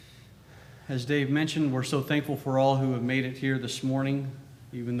As Dave mentioned, we're so thankful for all who have made it here this morning.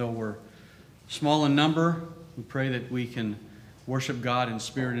 Even though we're small in number, we pray that we can worship God in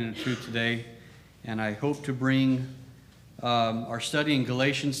spirit and in truth today. And I hope to bring our study in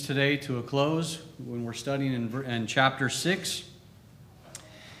Galatians today to a close when we're studying in chapter 6.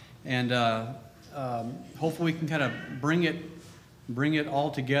 And hopefully we can kind of bring it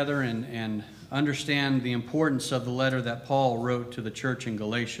all together and understand the importance of the letter that Paul wrote to the church in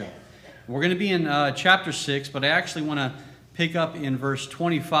Galatia. We're going to be in chapter 6, but I actually want to pick up in verse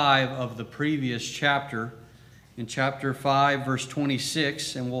 25 of the previous chapter, in chapter 5, verse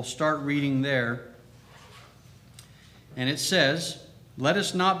 26, and we'll start reading there. And it says, "Let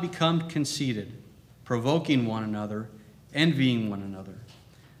us not become conceited, provoking one another, envying one another.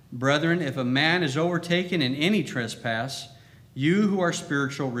 Brethren, if a man is overtaken in any trespass, you who are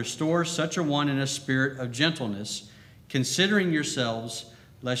spiritual, restore such a one in a spirit of gentleness, considering yourselves,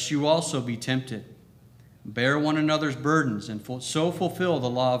 lest you also be tempted. Bear one another's burdens, and so fulfill the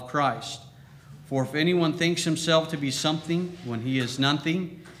law of Christ. For if anyone thinks himself to be something when he is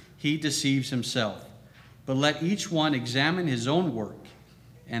nothing, he deceives himself. But let each one examine his own work,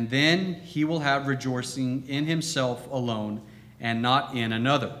 and then he will have rejoicing in himself alone, and not in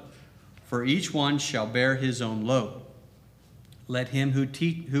another. For each one shall bear his own load. Let him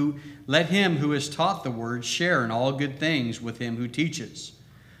who is taught the word share in all good things with him who teaches.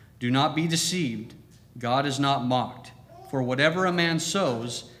 Do not be deceived. God is not mocked. For whatever a man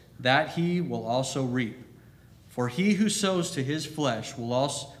sows, that he will also reap. For he who sows to his flesh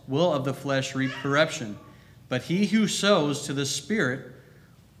will of the flesh reap corruption. But he who sows to the Spirit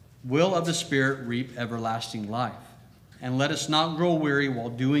will of the Spirit reap everlasting life. And let us not grow weary while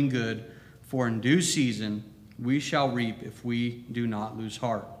doing good, for in due season we shall reap if we do not lose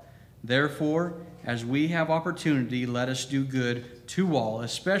heart. Therefore, as we have opportunity, let us do good to all,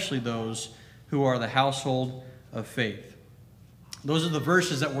 especially those who are the household of faith." Those are the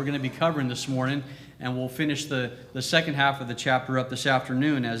verses that we're going to be covering this morning, and we'll finish the second half of the chapter up this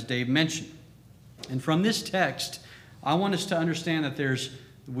afternoon, as Dave mentioned. And from this text, I want us to understand that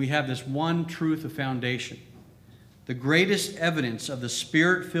we have this one truth of foundation. The greatest evidence of the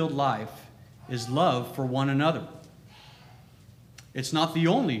Spirit-filled life is love for one another. It's not the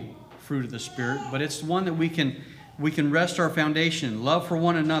only fruit of the Spirit, but it's one that we can rest our foundation, love for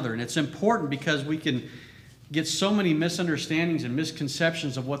one another. And it's important because we can get so many misunderstandings and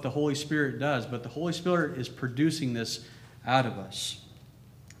misconceptions of what the Holy Spirit does, but the Holy Spirit is producing this out of us.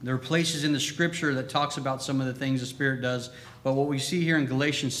 There are places in the Scripture that talks about some of the things the Spirit does, but what we see here in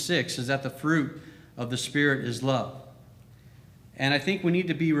Galatians 6 is that the fruit of the Spirit is love. And I think we need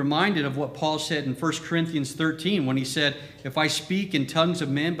to be reminded of what Paul said in 1 Corinthians 13 when he said, "If I speak in tongues of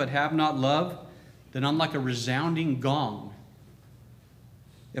men but have not love, then I'm like a resounding gong.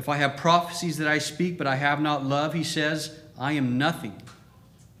 If I have prophecies that I speak but I have not love," he says, "I am nothing."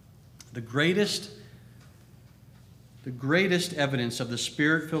 The greatest evidence of the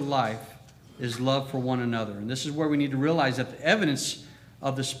Spirit-filled life is love for one another. And this is where we need to realize that the evidence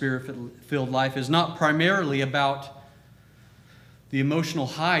of the Spirit-filled life is not primarily about the emotional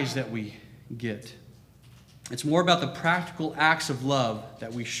highs that we get. It's more about the practical acts of love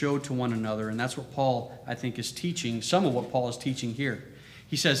that we show to one another. And that's what Paul, I think, is teaching, some of what Paul is teaching here.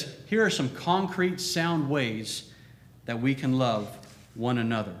 He says, here are some concrete, sound ways that we can love one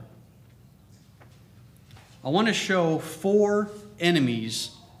another. I want to show 4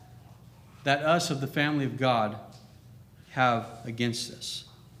 enemies that us of the family of God have against us.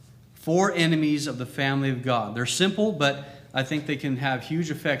 4 enemies of the family of God. They're simple, but I think they can have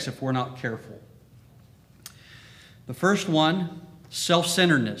huge effects if we're not careful. The first one,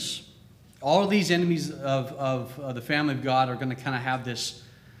 self-centeredness. All of these enemies of the family of God are going to kind of have this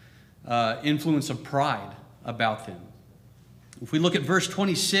influence of pride about them. If we look at verse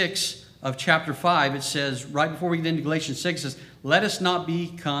 26 of chapter 5, it says, right before we get into Galatians 6, it says, "Let us not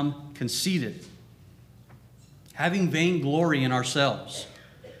become conceited, having vain glory in ourselves,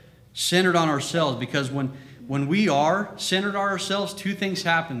 centered on ourselves." Because when we are centered on ourselves, 2 things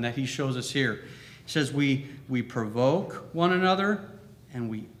happen that he shows us here. He says we provoke one another and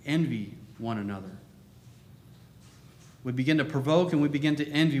we envy one another. We begin to provoke and we begin to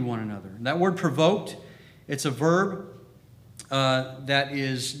envy one another. That word provoked, it's a verb that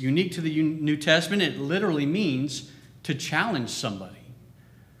is unique to the New Testament. It literally means to challenge somebody.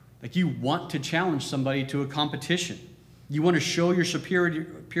 Like you want to challenge somebody to a competition. You want to show your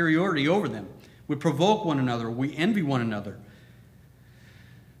superiority over them. We provoke one another. We envy one another.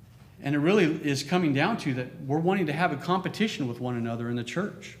 And it really is coming down to that we're wanting to have a competition with one another in the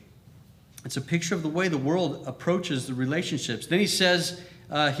church. It's a picture of the way the world approaches the relationships. Then he says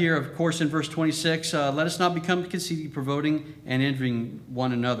here, of course, in verse 26, let us not become conceited, provoking, and envying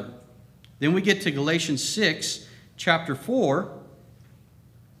one another. Then we get to Galatians 6, chapter 4.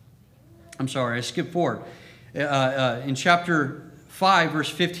 I'm sorry, I skipped forward. In chapter 5, verse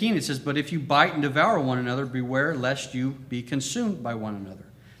 15, it says, but if you bite and devour one another, beware lest you be consumed by one another.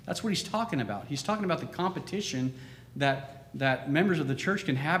 That's what he's talking about. He's talking about the competition that members of the church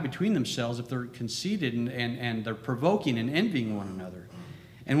can have between themselves if they're conceited and they're provoking and envying one another.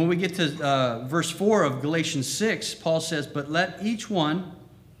 And when we get to verse 4 of Galatians 6, Paul says, but let each one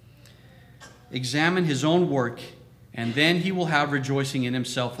examine his own work, and then he will have rejoicing in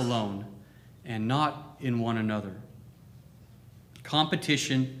himself alone, and not in one another.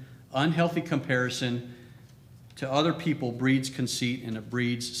 Competition, unhealthy comparison to other people breeds conceit, and it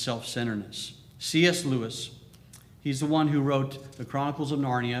breeds self-centeredness. C.S. Lewis, he's the one who wrote the Chronicles of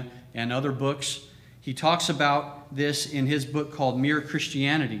Narnia and other books. He talks about this in his book called Mere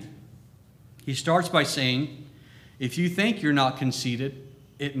Christianity. He starts by saying, if you think you're not conceited,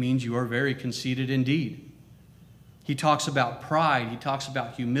 it means you are very conceited indeed. He talks about pride. He talks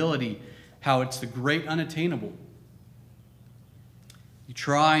about humility, how it's the great unattainable. You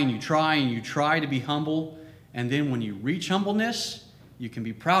try and you try and you try to be humble, and then when you reach humbleness, you can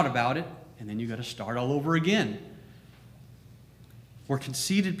be proud about it, and then you got to start all over again. We're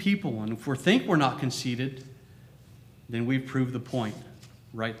conceited people, and if we think we're not conceited, then we've proved the point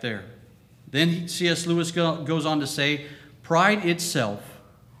right there. Then C.S. Lewis goes on to say, pride itself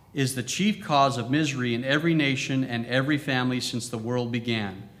is the chief cause of misery in every nation and every family since the world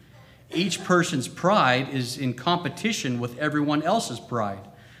began. Each person's pride is in competition with everyone else's pride.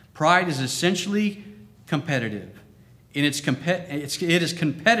 Pride is essentially competitive. It is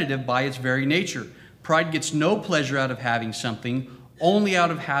competitive by its very nature. Pride gets no pleasure out of having something, only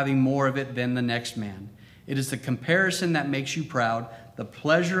out of having more of it than the next man. It is the comparison that makes you proud, the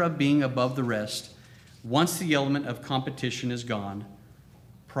pleasure of being above the rest. Once the element of competition is gone,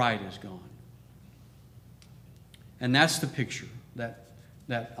 pride is gone. And that's the picture that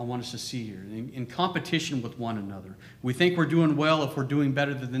I want us to see here. In competition with one another. We think we're doing well if we're doing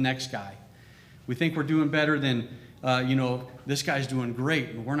better than the next guy. We think we're doing better than, this guy's doing great,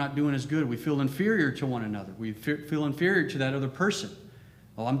 and we're not doing as good. We feel inferior to one another. We feel inferior to that other person.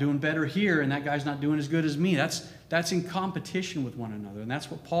 Oh, I'm doing better here, and that guy's not doing as good as me. That's in competition with one another, and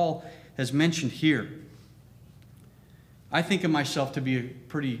that's what Paul has mentioned here. I think of myself to be a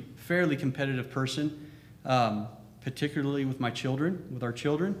pretty fairly competitive person, particularly with my children, with our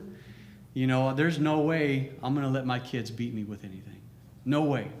children. There's no way I'm going to let my kids beat me with anything. No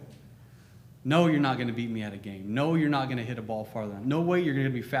way. No, you're not going to beat me at a game. No, you're not going to hit a ball farther. No way you're going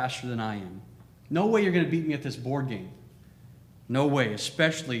to be faster than I am. No way you're going to beat me at this board game. No way,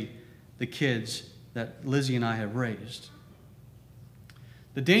 especially the kids that Lizzie and I have raised.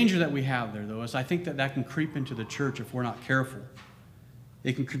 The danger that we have there, though, is I think that can creep into the church if we're not careful.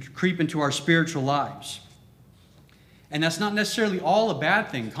 It can creep into our spiritual lives. And that's not necessarily all a bad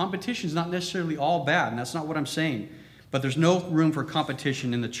thing. Competition is not necessarily all bad, and that's not what I'm saying. But there's no room for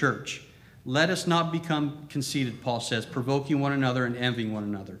competition in the church. Let us not become conceited, Paul says, provoking one another and envying one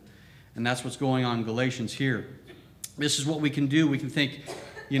another. And that's what's going on in Galatians here. This is what we can do. We can think,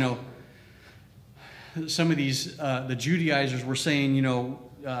 some of these, the Judaizers were saying,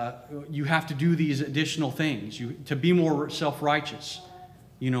 you have to do these additional things to be more self-righteous.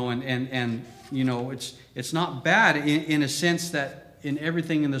 It's not bad in a sense that in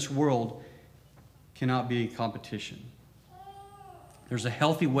everything in this world cannot be competition. There's a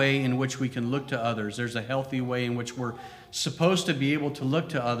healthy way in which we can look to others. There's a healthy way in which we're supposed to be able to look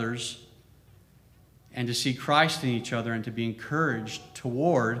to others and to see Christ in each other and to be encouraged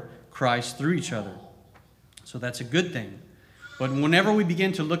toward Christ through each other. So that's a good thing. But whenever we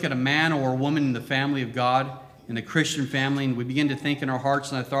begin to look at a man or a woman in the family of God, in the Christian family, and we begin to think in our hearts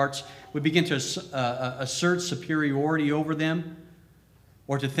and our thoughts, we begin to assert superiority over them,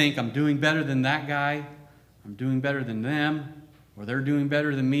 or to think, I'm doing better than that guy, I'm doing better than them, or they're doing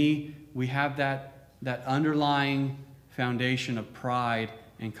better than me. We have that underlying foundation of pride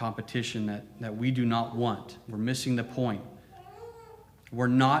and competition that we do not want. We're missing the point. We're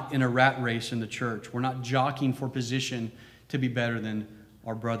not in a rat race in the church. We're not jockeying for position to be better than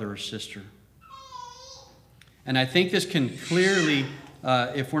our brother or sister. And I think this can clearly,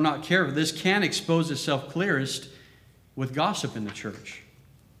 if we're not careful, this can expose itself clearest with gossip in the church.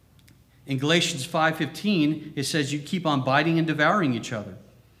 In Galatians 5:15, it says you keep on biting and devouring each other.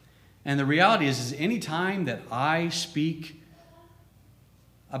 And the reality is any time that I speak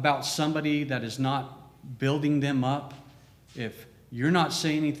about somebody that is not building them up, if you're not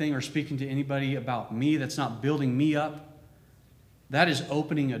saying anything or speaking to anybody about me that's not building me up, that is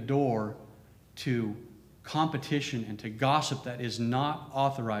opening a door to competition and to gossip that is not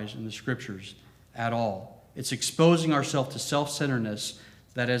authorized in the Scriptures at all. It's exposing ourselves to self-centeredness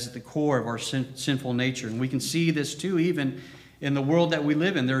that is at the core of our sinful nature. And we can see this too even in the world that we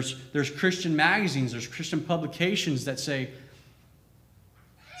live in. There's Christian magazines, there's Christian publications that say,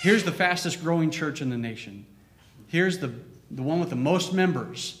 here's the fastest growing church in the nation. Here's the one with the most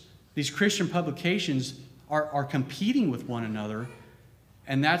members. These Christian publications are competing with one another,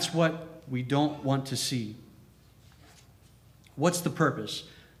 and that's what we don't want to see. What's the purpose?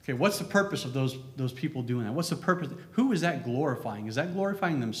 Okay, what's the purpose of those people doing that? What's the purpose? Who is that glorifying? Is that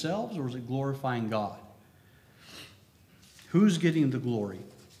glorifying themselves, or is it glorifying God? Who's getting the glory?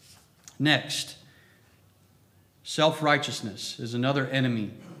 Next, self-righteousness is another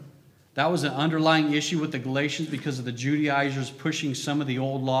enemy. That was an underlying issue with the Galatians because of the Judaizers pushing some of the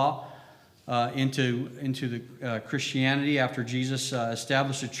old law into the Christianity after Jesus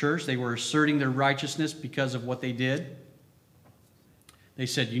established a church. They were asserting their righteousness because of what they did. They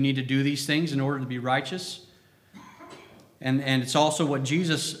said, you need to do these things in order to be righteous. And it's also what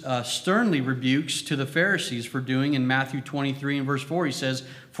Jesus sternly rebukes to the Pharisees for doing in Matthew 23 and verse 4. He says,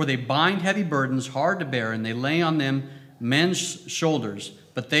 for they bind heavy burdens hard to bear, and they lay on them men's shoulders,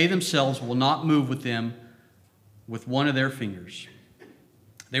 but they themselves will not move with them with one of their fingers.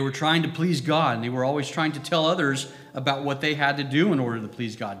 They were trying to please God, and they were always trying to tell others about what they had to do in order to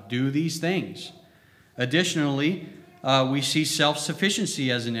please God. Do these things. Additionally, we see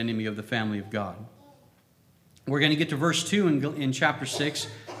self-sufficiency as an enemy of the family of God. We're going to get to verse 2 in chapter 6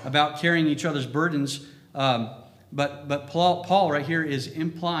 about carrying each other's burdens. But Paul right here is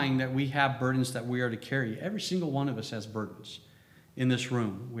implying that we have burdens that we are to carry. Every single one of us has burdens in this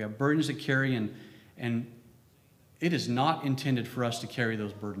room. We have burdens to carry, and it is not intended for us to carry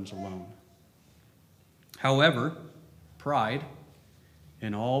those burdens alone. However, pride,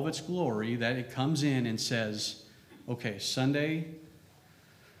 in all of its glory, that it comes in and says, okay, Sunday,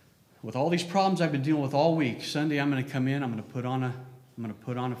 with all these problems I've been dealing with all week, Sunday I'm going to come in, I'm going to put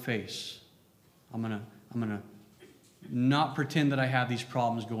on a face. I'm going to not pretend that I have these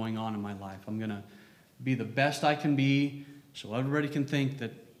problems going on in my life. I'm going to be the best I can be so everybody can think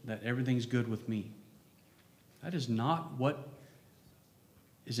that everything's good with me. That is not what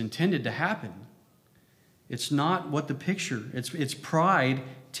is intended to happen. It's not what the picture. It's pride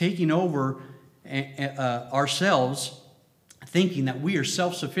taking over ourselves, thinking that we are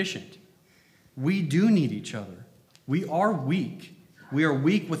self-sufficient. We do need each other. We are weak. We are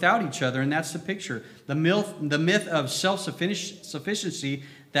weak without each other, and that's the picture. The myth of self-sufficiency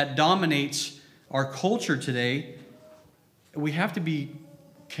that dominates our culture today, we have to be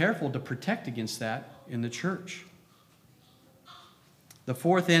careful to protect against that in the church. The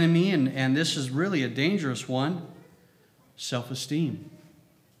fourth enemy, and this is really a dangerous one, self-esteem.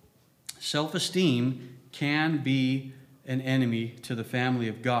 Self-esteem can be an enemy to the family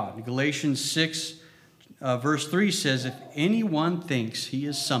of God. Galatians 6, verse 3 says, if anyone thinks he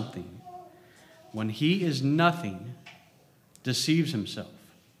is something when he is nothing, deceives himself.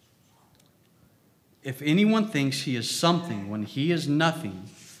 If anyone thinks he is something when he is nothing,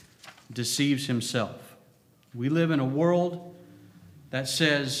 deceives himself. We live in a world that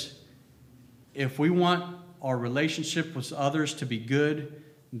says if we want our relationship with others to be good,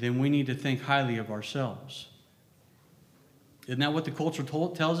 then we need to think highly of ourselves. Isn't that what the culture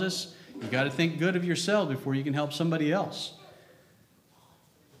tells us? You got to think good of yourself before you can help somebody else.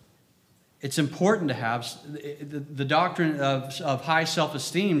 It's important to have, the doctrine of high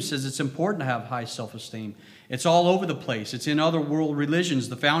self-esteem says it's important to have high self-esteem. It's all over the place. It's in other world religions.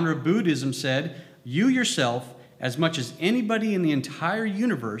 The founder of Buddhism said, you yourself, as much as anybody in the entire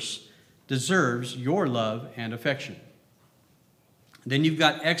universe, deserves your love and affection. Then you've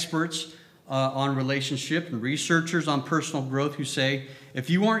got experts on relationship and researchers on personal growth who say, if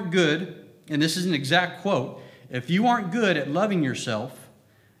you aren't good, and this is an exact quote, if you aren't good at loving yourself,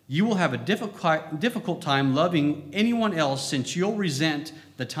 you will have a difficult time loving anyone else, since you'll resent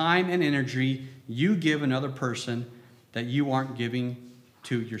the time and energy you give another person that you aren't giving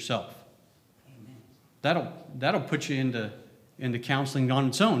to yourself. Amen. That'll put you into counseling on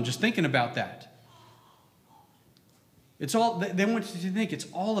its own, just thinking about that. It's all, they want you to think it's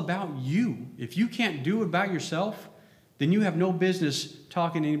all about you. If you can't do it about yourself, then you have no business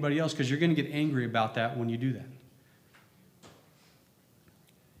talking to anybody else, because you're going to get angry about that when you do that.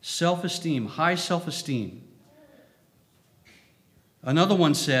 Self-esteem, high self-esteem. Another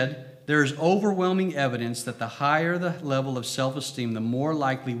one said, there is overwhelming evidence that the higher the level of self-esteem, the more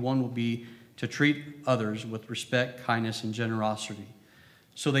likely one will be to treat others with respect, kindness, and generosity.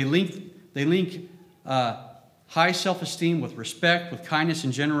 So they link high self-esteem with respect, with kindness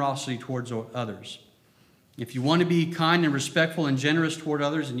and generosity towards others. If you want to be kind and respectful and generous toward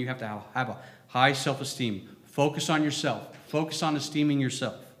others, then you have to have a high self-esteem. Focus on yourself. Focus on esteeming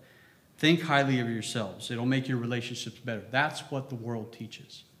yourself. Think highly of yourselves. It'll make your relationships better. That's what the world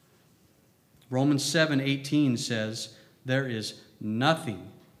teaches. Romans 7:18 says, there is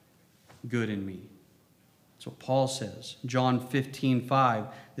nothing good in me. That's what Paul says. John 15:5,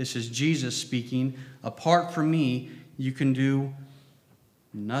 this is Jesus speaking. Apart from me, you can do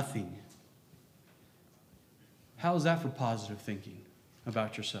nothing. How is that for positive thinking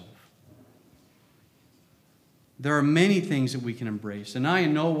about yourself? There are many things that we can embrace, and I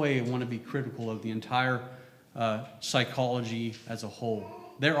in no way want to be critical of the entire psychology as a whole.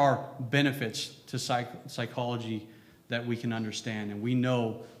 There are benefits to psychology that we can understand, and we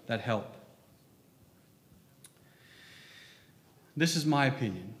know that help. This is my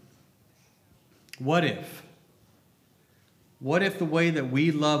opinion. What if? What if the way that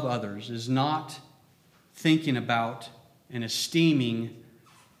we love others is not thinking about and esteeming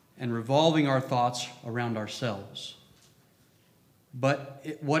and revolving our thoughts around ourselves? But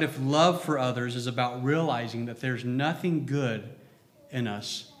what if love for others is about realizing that there's nothing good in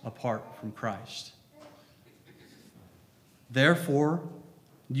us apart from Christ? Therefore,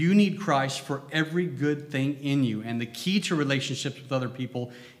 you need Christ for every good thing in you. And the key to relationships with other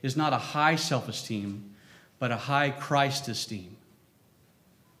people is not a high self-esteem, but a high Christ esteem.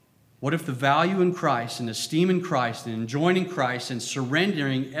 What if the value in Christ and esteem in Christ and enjoying Christ and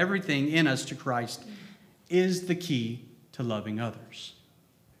surrendering everything in us to Christ is the key to loving others?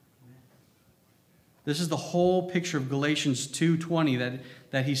 This is the whole picture of Galatians 2:20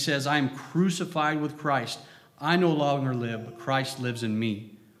 that he says, I am crucified with Christ. I no longer live, but Christ lives in me.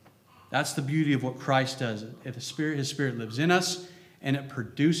 That's the beauty of what Christ does. His Spirit lives in us, and it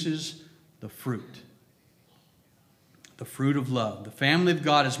produces the fruit. The fruit of love. The family of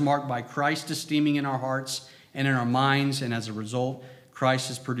God is marked by Christ esteeming in our hearts and in our minds, and as a result, Christ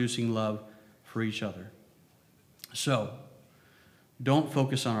is producing love for each other. So, don't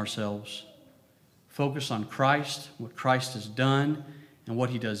focus on ourselves. Focus on Christ, what Christ has done, and what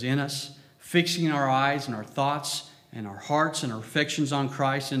he does in us, fixing our eyes and our thoughts and our hearts and our affections on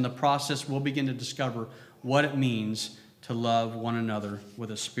Christ. In the process, we'll begin to discover what it means to love one another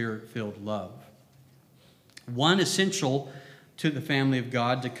with a Spirit-filled love. One essential to the family of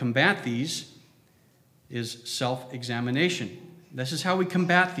God to combat these is self-examination. This is how we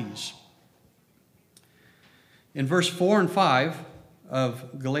combat these. In verse 4 and 5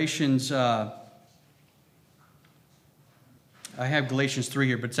 of Galatians, I have Galatians 3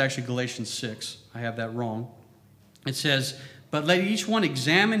 here, but it's actually Galatians 6. I have that wrong. It says, but let each one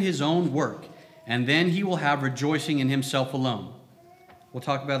examine his own work, and then he will have rejoicing in himself alone. We'll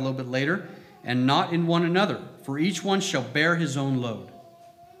talk about it a little bit later. And not in one another, for each one shall bear his own load.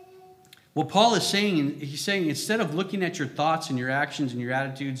 What Paul is saying, he's saying instead of looking at your thoughts and your actions and your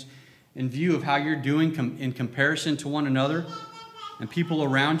attitudes in view of how you're doing in comparison to one another and people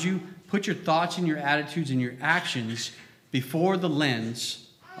around you, put your thoughts and your attitudes and your actions before the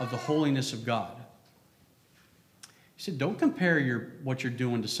lens of the holiness of God. He said, don't compare what you're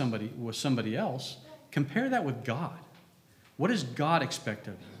doing with somebody else. Compare that with God. What does God expect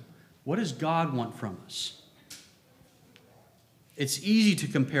of you? What does God want from us? It's easy to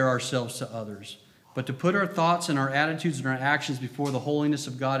compare ourselves to others, but to put our thoughts and our attitudes and our actions before the holiness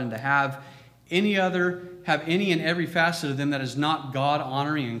of God and to have any and every facet of them that is not God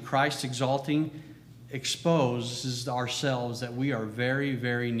honoring and Christ exalting exposes ourselves that we are very,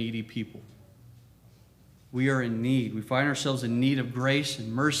 very needy people. We are in need. We find ourselves in need of grace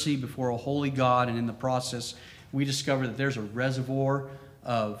and mercy before a holy God, and in the process, we discover that there's a reservoir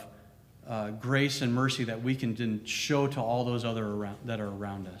of grace and mercy that we can then show to all those that are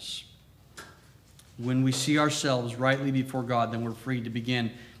around us. When we see ourselves rightly before God, then we're free to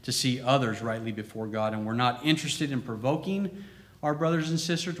begin to see others rightly before God, and we're not interested in provoking our brothers and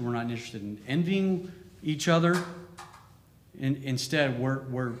sisters. We're not interested in envying each other. Instead,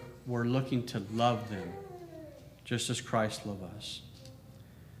 we're looking to love them, just as Christ loved us.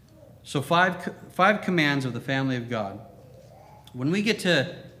 So five commands of the family of God. When we get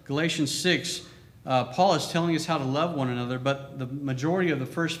to Galatians 6, Paul is telling us how to love one another, but the majority of the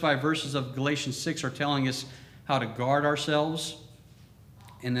first 5 verses of Galatians 6 are telling us how to guard ourselves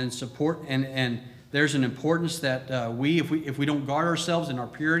and then support. And there's an importance that if we don't guard ourselves in our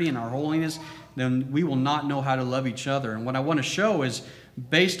purity and our holiness, then we will not know how to love each other. And what I want to show is,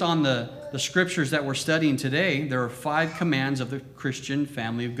 based on the scriptures that we're studying today, there are 5 commands of the Christian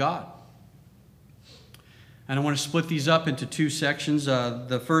family of God. And I want to split these up into 2 sections.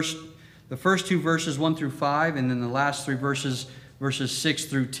 The The first two verses, 1 through 5, and then the last three verses, verses 6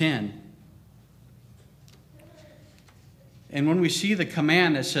 through 10. And when we see the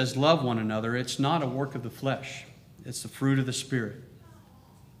command that says love one another, it's not a work of the flesh. It's the fruit of the Spirit.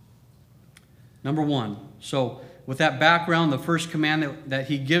 Number one. So with that background, the first command that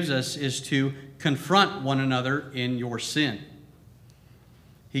he gives us is to confront one another in your sin.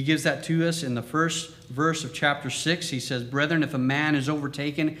 He gives that to us in the first verse of chapter 6. He says, "Brethren, if a man is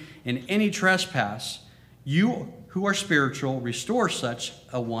overtaken in any trespass, you who are spiritual, restore such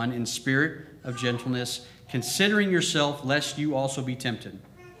a one in spirit of gentleness, considering yourself, lest you also be tempted."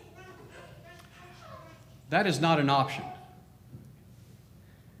 That is not an option.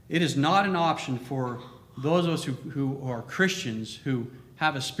 It is not an option for those of us who are Christians, who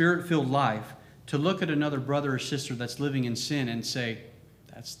have a Spirit-filled life, to look at another brother or sister that's living in sin and say,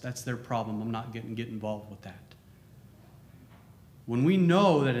 that's their problem. I'm not getting involved with that. When we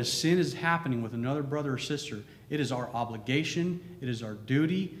know that a sin is happening with another brother or sister, it is our obligation, it is our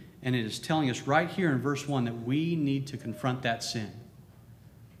duty, and it is telling us right here in verse 1 that we need to confront that sin.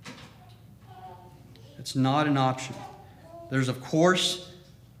 It's not an option. There's, of course,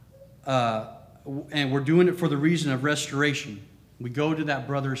 and we're doing it for the reason of restoration. We go to that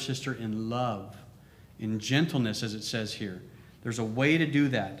brother or sister in love, in gentleness, as it says here. There's a way to do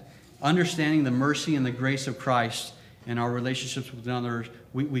that. Understanding the mercy and the grace of Christ in our relationships with others,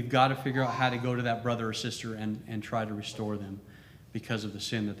 we've got to figure out how to go to that brother or sister and try to restore them because of the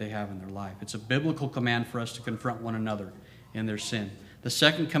sin that they have in their life. It's a biblical command for us to confront one another in their sin. The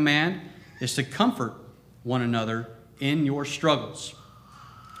second command is to comfort one another in your struggles.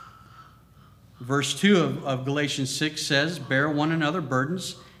 Verse 2 of Galatians 6 says, "Bear one another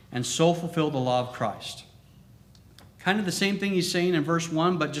burdens, and so fulfill the law of Christ." Kind of the same thing he's saying in verse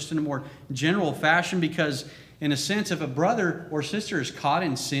 1, but just in a more general fashion, because in a sense, if a brother or sister is caught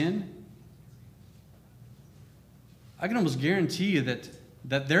in sin, I can almost guarantee you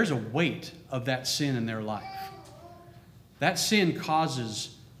that there's a weight of that sin in their life. That sin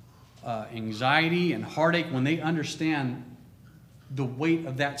causes anxiety and heartache when they understand the weight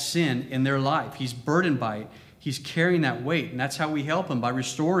of that sin in their life. He's burdened by it. He's carrying that weight, and that's how we help him, by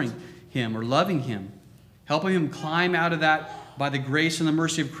restoring him or loving him, helping him climb out of that by the grace and the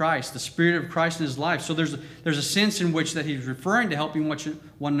mercy of Christ, the Spirit of Christ in his life. So there's a sense in which that he's referring to helping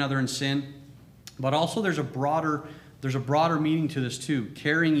one another in sin, but also there's a broader meaning to this too,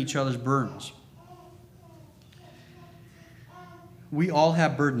 carrying each other's burdens. We all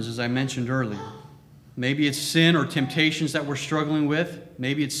have burdens, as I mentioned earlier. Maybe it's sin or temptations that we're struggling with.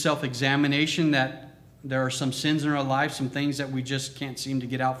 Maybe it's self-examination, that there are some sins in our life, some things that we just can't seem to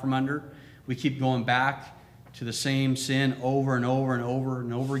get out from under. We keep going back to the same sin over and over and over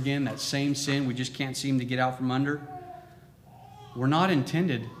and over again. That same sin we just can't seem to get out from under. We're not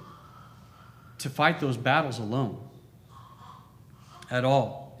intended to fight those battles alone at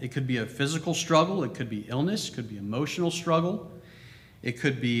all. It could be a physical struggle. It could be illness. It could be emotional struggle. It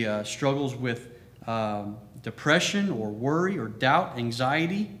could be struggles with depression or worry or doubt,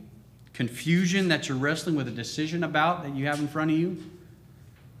 anxiety, confusion that you're wrestling with a decision about that you have in front of you.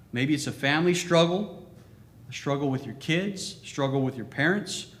 Maybe it's a family struggle, a struggle with your kids, a struggle with your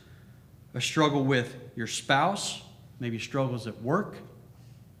parents, a struggle with your spouse, maybe struggles at work,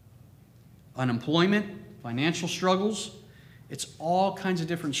 unemployment, financial struggles. It's all kinds of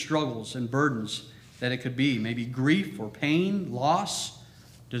different struggles and burdens that it could be. Maybe grief or pain, loss,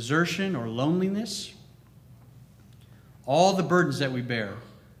 desertion or loneliness. All the burdens that we bear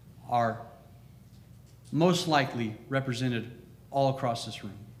are most likely represented all across this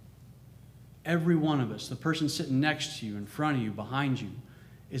room. Every one of us, the person sitting next to you, in front of you, behind you,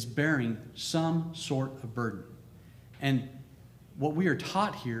 is bearing some sort of burden. And what we are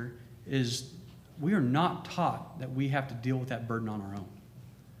taught here is we are not taught that we have to deal with that burden on our own.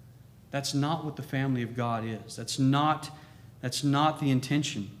 That's not what the family of God is. That's not the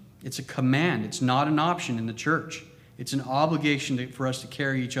intention. It's a command. It's not an option in the church. It's an obligation for us to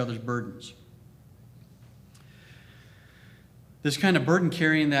carry each other's burdens. This kind of burden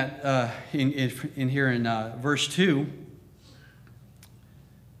carrying that in here in verse 2,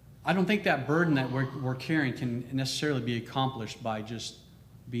 I don't think that burden that we're carrying can necessarily be accomplished by just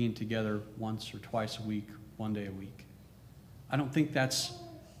being together once or twice a week, one day a week. I don't think that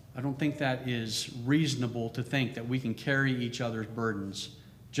is reasonable to think that we can carry each other's burdens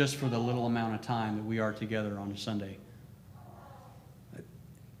just for the little amount of time that we are together on a Sunday.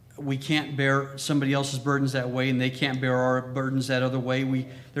 We can't bear somebody else's burdens that way, and they can't bear our burdens that other way.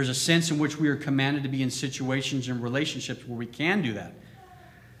 There's a sense in which we are commanded to be in situations and relationships where we can do that.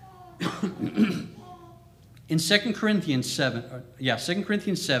 In 2 Corinthians 7,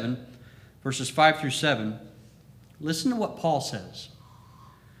 verses 5 through 7, listen to what Paul says.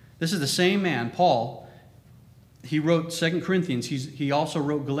 This is the same man, Paul. He wrote 2 Corinthians. He also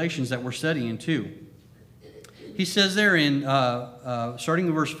wrote Galatians that we're studying too. He says there in, starting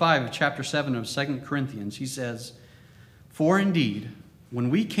in verse 5 of chapter 7 of 2 Corinthians, he says, "For indeed, when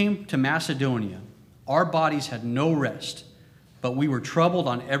we came to Macedonia, our bodies had no rest, but we were troubled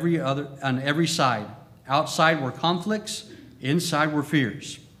on every side. Outside were conflicts, inside were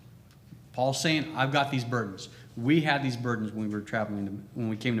fears." Paul's saying, I've got these burdens. We had these burdens when we were traveling, when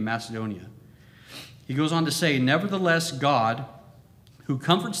we came to Macedonia. He goes on to say, "Nevertheless, God, who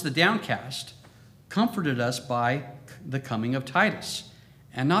comforts the downcast, comforted us by the coming of Titus,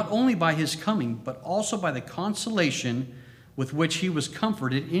 and not only by his coming, but also by the consolation with which he was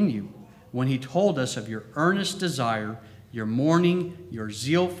comforted in you, when he told us of your earnest desire, your mourning, your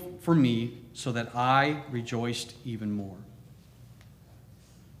zeal for me, so that I rejoiced even more."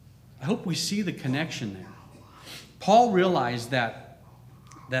 I hope we see the connection there. Paul realized that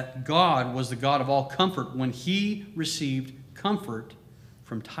God was the God of all comfort when he received comfort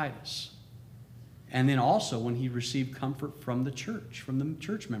from Titus. And then also when he received comfort from the church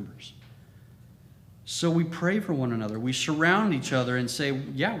members. So we pray for one another. We surround each other and say,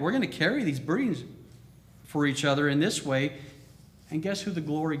 yeah, we're going to carry these burdens for each other in this way. And guess who the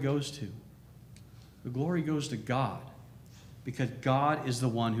glory goes to? The glory goes to God, because God is the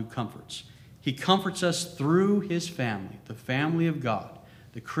one who comforts. He comforts us through his family, the family of God,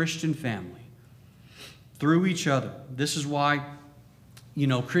 the Christian family, through each other. This is why,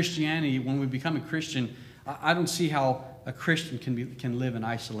 Christianity, when we become a Christian, I don't see how a Christian can live in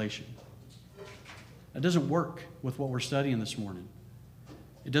isolation. That doesn't work with what we're studying this morning.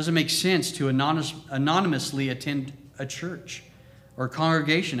 It doesn't make sense to anonymously attend a church or a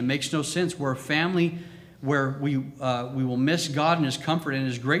congregation. It makes no sense. We're a family where we will miss God and his comfort and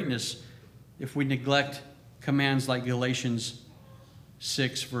his greatness if we neglect commands like Galatians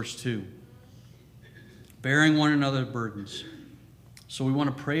 6, verse 2. Bearing one another's burdens. So we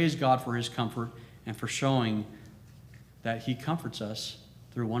want to praise God for his comfort and for showing that he comforts us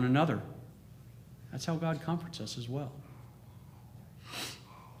through one another. That's how God comforts us as well.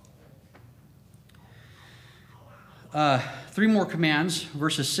 Three more commands,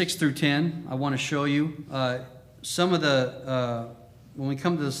 verses 6 through 10, I want to show you. Some of when we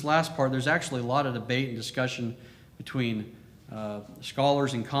come to this last part, there's actually a lot of debate and discussion between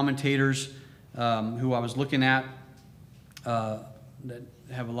scholars and commentators who I was looking at that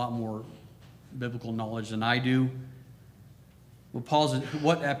have a lot more biblical knowledge than I do. What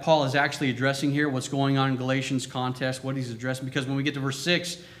Paul is actually addressing here, what's going on in Galatians context, what he's addressing, because when we get to verse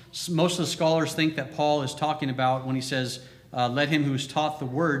 6, most of the scholars think that Paul is talking about when he says, let him who is taught the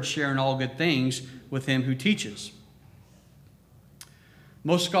word share in all good things with him who teaches.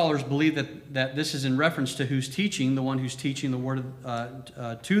 Most scholars believe that this is in reference to who's teaching, the one who's teaching the word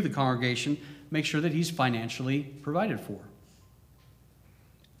to the congregation, make sure that he's financially provided for.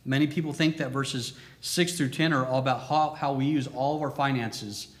 Many people think that verses 6 through 10 are all about how we use all of our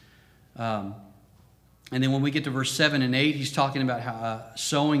finances. And then when we get to verse 7 and 8, he's talking about how,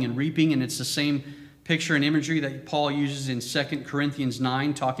 sowing and reaping, and it's the same picture and imagery that Paul uses in 2 Corinthians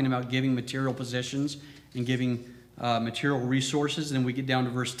 9, talking about giving material possessions and giving material resources. And then we get down to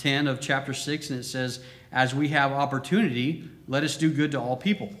verse 10 of chapter 6, and it says, as we have opportunity, let us do good to all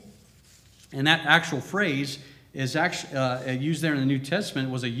people. And that actual phrase is actually used there in the New Testament,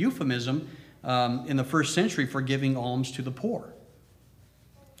 was a euphemism in the first century for giving alms to the poor.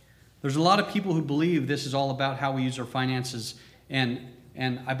 There's a lot of people who believe this is all about how we use our finances, and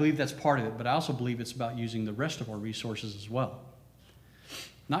I believe that's part of it, but I also believe it's about using the rest of our resources as well.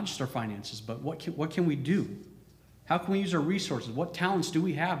 Not just our finances, but what can we do? How can we use our resources? What talents do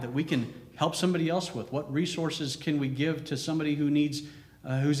we have that we can help somebody else with? What resources can we give to somebody who needs,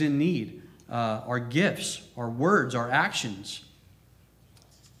 who's in need? Our gifts, our words, our actions.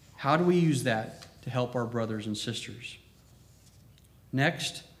 How do we use that to help our brothers and sisters?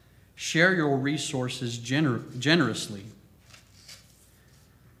 Next, share your resources generously.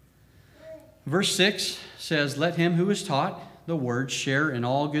 Verse 6 says, let him who is taught the word share in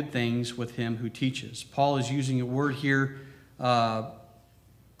all good things with him who teaches. Paul is using a word here,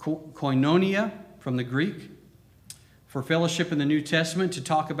 koinonia from the Greek, for fellowship in the New Testament, to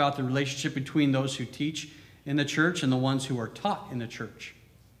talk about the relationship between those who teach in the church and the ones who are taught in the church.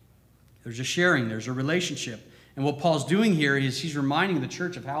 There's a sharing, there's a relationship. And what Paul's doing here is he's reminding the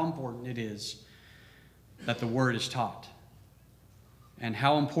church of how important it is that the word is taught. And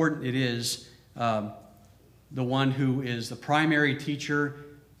how important it is the one who is the primary teacher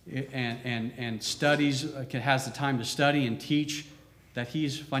and studies, has the time to study and teach that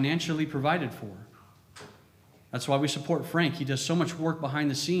he's financially provided for. That's why we support Frank. He does so much work behind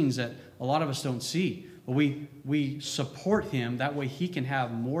the scenes that a lot of us don't see. But we support him. That way he can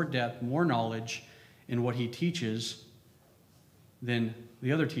have more depth, more knowledge in what he teaches than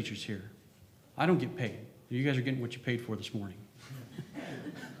the other teachers here. I don't get paid. You guys are getting what you paid for this morning.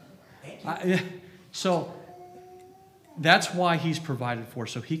 So that's why he's provided for,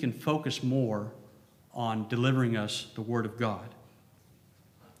 so he can focus more on delivering us the Word of God.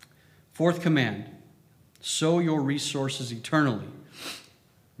 Fourth command, sow your resources eternally.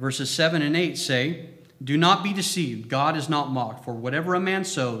 Verses 7 and 8 say, do not be deceived. God is not mocked. For whatever a man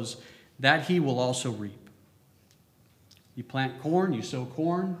sows, that he will also reap. You plant corn, you sow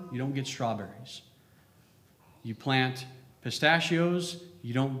corn, you don't get strawberries. You plant pistachios,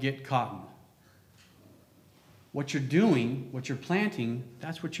 you don't get cotton. What you're doing, what you're planting,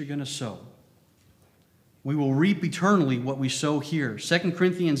 that's what you're going to sow. We will reap eternally what we sow here. 2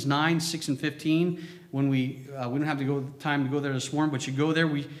 Corinthians 9, 6 and 15, when we don't have time to go there this morning, but you go there,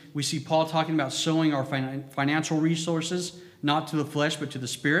 we see Paul talking about sowing our financial resources, not to the flesh, but to the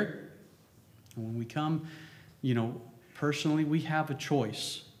Spirit. And when we come, personally, we have a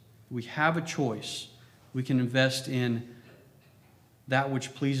choice. We have a choice. We can invest in that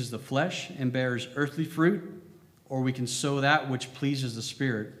which pleases the flesh and bears earthly fruit, or we can sow that which pleases the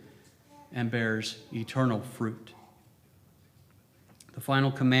Spirit and bears eternal fruit. The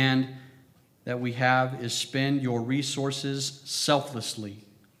final command that we have is spend your resources selflessly.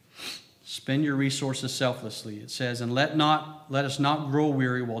 Spend your resources selflessly. It says, and let us not grow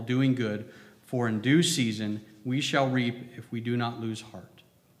weary while doing good, for in due season we shall reap if we do not lose heart.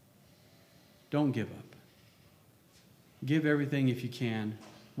 Don't give up. Give everything if you can,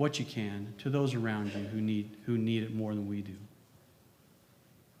 what you can, to those around you who need it more than we do.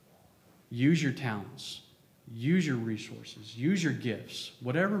 Use your talents. Use your resources. Use your gifts.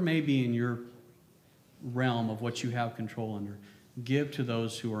 Whatever may be in your realm of what you have control under, give to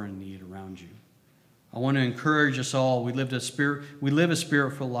those who are in need around you. I want to encourage us all. We live a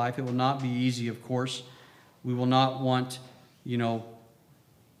spirit-filled life. It will not be easy, of course. We will not want, we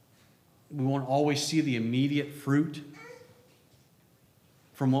won't always see the immediate fruit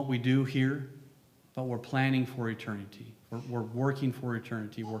from what we do here, but we're planning for eternity. We're working for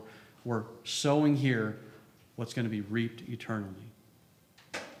eternity. We're sowing here what's going to be reaped eternally.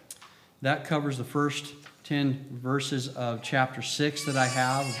 That covers the first 10 verses of chapter 6 that I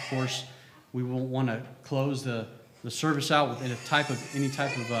have. Of course, we won't want to close the service out with any type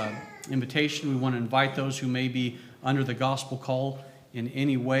of invitation. We want to invite those who may be under the gospel call in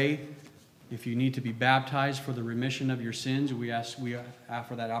any way. If you need to be baptized for the remission of your sins, we ask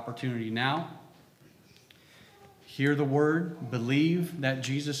for that opportunity now. Hear the word, believe that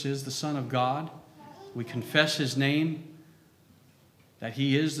Jesus is the Son of God. We confess his name, that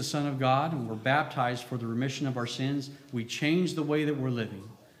he is the Son of God, and we're baptized for the remission of our sins. We change the way that we're living.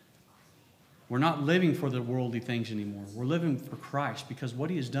 We're not living for the worldly things anymore. We're living for Christ because what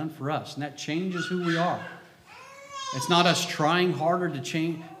he has done for us, and that changes who we are. It's not us trying harder to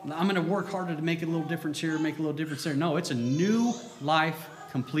change. I'm going to work harder to make a little difference here, make a little difference there. No, it's a new life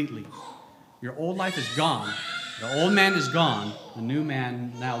completely. Your old life is gone. The old man is gone. The new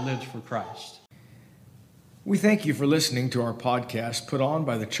man now lives for Christ. We thank you for listening to our podcast put on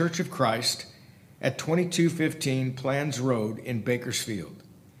by the Church of Christ at 2215 Plans Road in Bakersfield.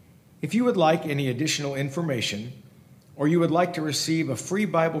 If you would like any additional information, or you would like to receive a free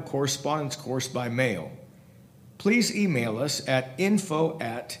Bible correspondence course by mail, please email us at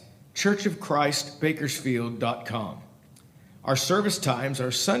info@churchofchristbakersfield.com. Our service times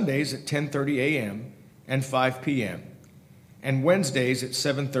are Sundays at 10:30 a.m. and 5 p.m., and Wednesdays at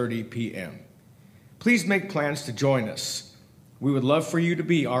 7:30 p.m. Please make plans to join us. We would love for you to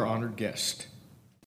be our honored guest.